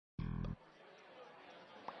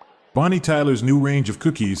Bonnie Tyler's new range of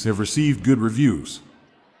cookies have received good reviews.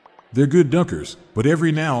 They're good dunkers, but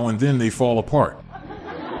every now and then they fall apart.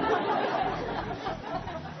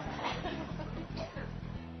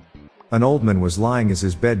 An old man was lying in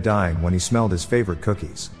his bed dying when he smelled his favorite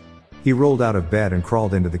cookies. He rolled out of bed and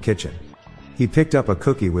crawled into the kitchen. He picked up a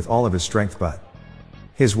cookie with all of his strength, but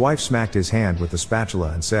his wife smacked his hand with the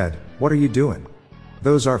spatula and said, "What are you doing?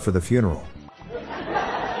 Those are for the funeral."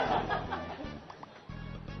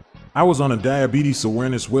 I was on a diabetes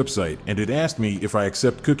awareness website and it asked me if I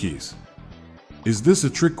accept cookies. Is this a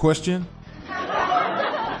trick question?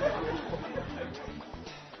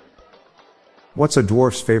 What's a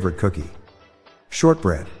dwarf's favorite cookie?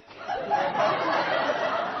 Shortbread.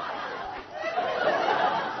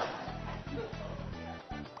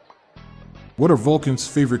 What are Vulcan's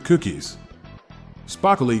favorite cookies?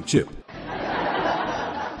 Spocolate chip.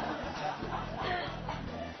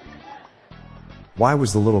 Why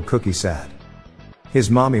was the little cookie sad?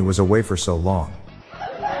 His mommy was away for so long.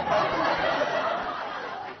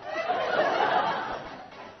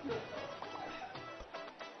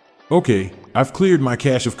 Okay, I've cleared my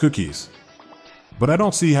cache of cookies. But I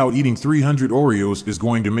don't see how eating 300 Oreos is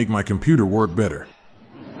going to make my computer work better.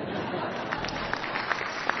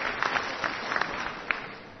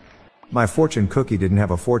 My fortune cookie didn't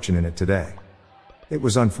have a fortune in it today. It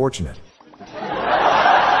was unfortunate.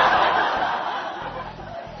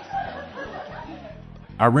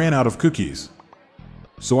 I ran out of cookies.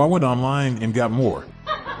 So I went online and got more.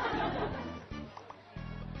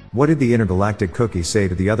 What did the intergalactic cookie say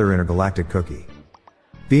to the other intergalactic cookie?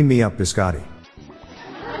 Beam me up, biscotti.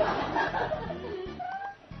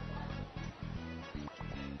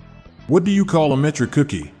 What do you call a metric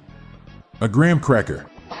cookie? A graham cracker.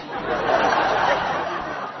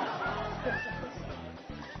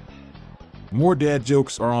 More dad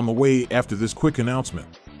jokes are on the way after this quick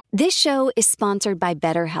announcement. This show is sponsored by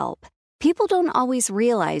BetterHelp. People don't always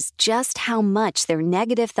realize just how much their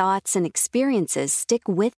negative thoughts and experiences stick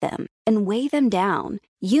with them and weigh them down.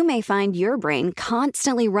 You may find your brain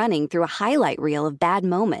constantly running through a highlight reel of bad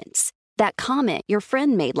moments. That comment your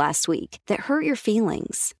friend made last week that hurt your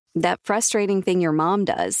feelings. That frustrating thing your mom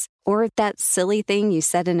does. Or that silly thing you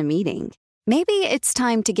said in a meeting. Maybe it's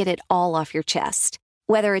time to get it all off your chest.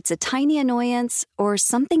 Whether it's a tiny annoyance or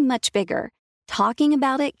something much bigger, talking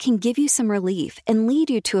about it can give you some relief and lead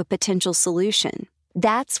you to a potential solution.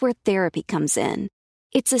 That's where therapy comes in.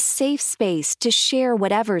 It's a safe space to share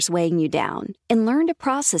whatever's weighing you down and learn to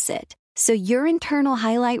process it so your internal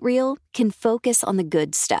highlight reel can focus on the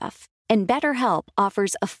good stuff. And BetterHelp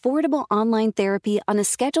offers affordable online therapy on a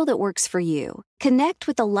schedule that works for you. Connect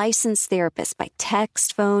with a licensed therapist by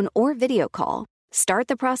text, phone, or video call. Start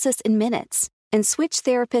the process in minutes and switch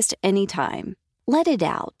therapist anytime. Let it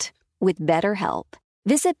out with BetterHelp.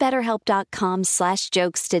 Visit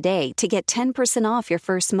BetterHelp.com/jokes today to get 10% off your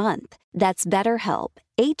first month. That's BetterHelp,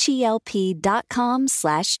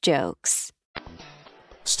 HELP.com/jokes.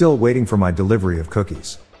 Still waiting for my delivery of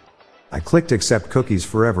cookies. I clicked accept cookies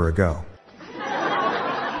forever ago.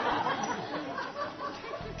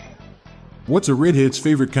 What's a redhead's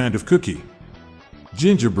favorite kind of cookie?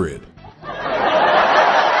 Gingerbread.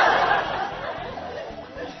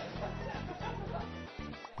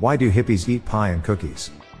 Why do hippies eat pie and cookies?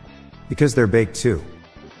 Because they're baked too.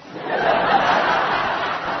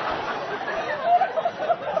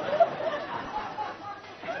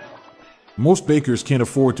 Most bakers can't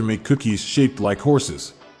afford to make cookies shaped like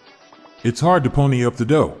horses. It's hard to pony up the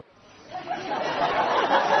dough.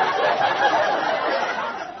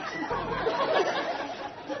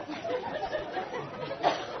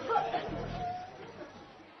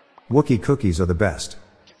 Wookiee cookies are the best.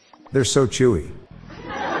 They're so chewy.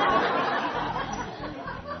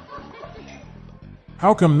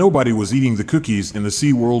 How come nobody was eating the cookies in the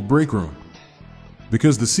SeaWorld break room?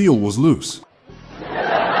 Because the seal was loose.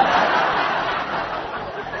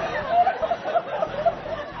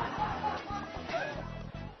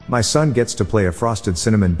 My son gets to play a frosted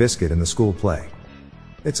cinnamon biscuit in the school play.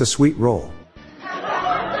 It's a sweet role.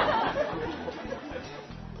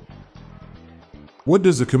 What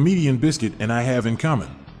does a comedian biscuit and I have in common?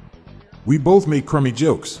 We both make crummy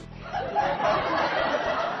jokes.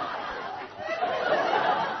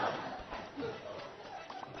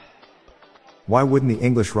 Why wouldn't the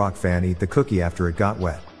English rock fan eat the cookie after it got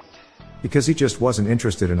wet? Because he just wasn't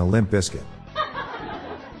interested in a limp biscuit.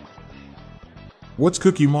 What's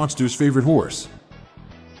Cookie Monster's favorite horse?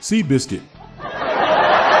 Sea Biscuit.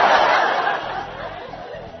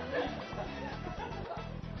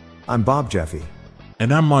 I'm Bob Jeffy.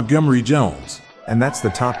 And I'm Montgomery Jones. And that's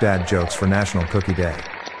the top dad jokes for National Cookie Day.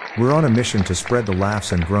 We're on a mission to spread the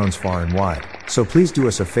laughs and groans far and wide, so please do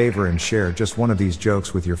us a favor and share just one of these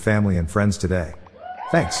jokes with your family and friends today.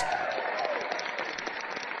 Thanks.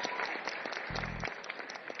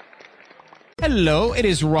 Hello, it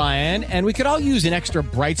is Ryan, and we could all use an extra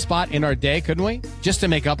bright spot in our day, couldn't we? Just to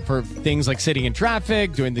make up for things like sitting in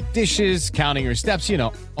traffic, doing the dishes, counting your steps,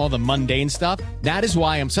 all the mundane stuff. That is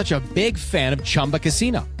why I'm such a big fan of Chumba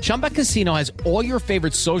Casino. Chumba Casino has all your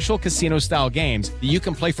favorite social casino-style games that you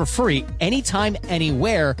can play for free anytime,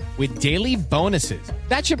 anywhere with daily bonuses.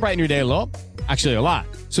 That should brighten your day a little. Actually, a lot.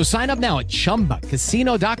 So sign up now at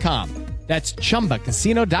ChumbaCasino.com. That's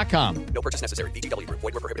ChumbaCasino.com. No purchase necessary. VGW Group.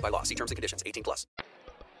 Void where prohibited by law. See terms and conditions. 18+.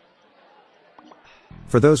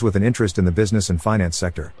 For those with an interest in the business and finance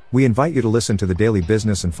sector, we invite you to listen to the Daily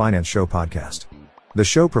Business and Finance Show podcast. The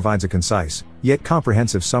show provides a concise, yet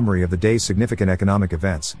comprehensive summary of the day's significant economic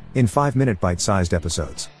events, in 5-minute bite-sized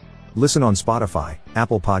episodes. Listen on Spotify,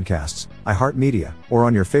 Apple Podcasts, iHeartMedia, or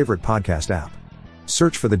on your favorite podcast app.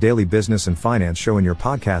 Search for the Daily Business and Finance Show in your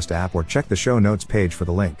podcast app or check the show notes page for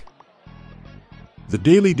the link. The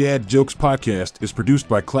Daily Dad Jokes podcast is produced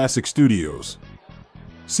by Classic Studios.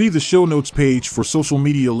 See the show notes page for social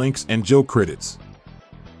media links and joke credits.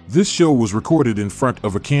 This show was recorded in front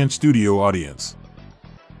of a canned studio audience.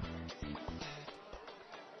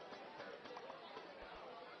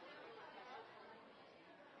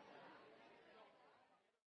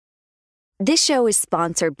 This show is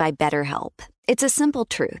sponsored by BetterHelp. It's a simple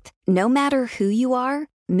truth. No matter who you are,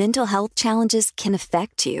 mental health challenges can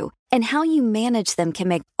affect you, and how you manage them can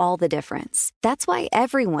make all the difference. That's why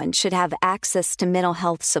everyone should have access to mental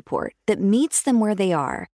health support that meets them where they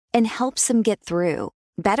are and helps them get through.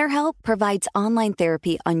 BetterHelp provides online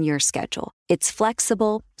therapy on your schedule. It's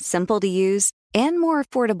flexible, simple to use, and more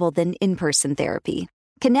affordable than in-person therapy.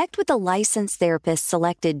 Connect with a licensed therapist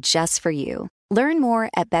selected just for you. Learn more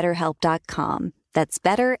at BetterHelp.com. That's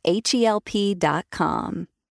BetterHelp.com.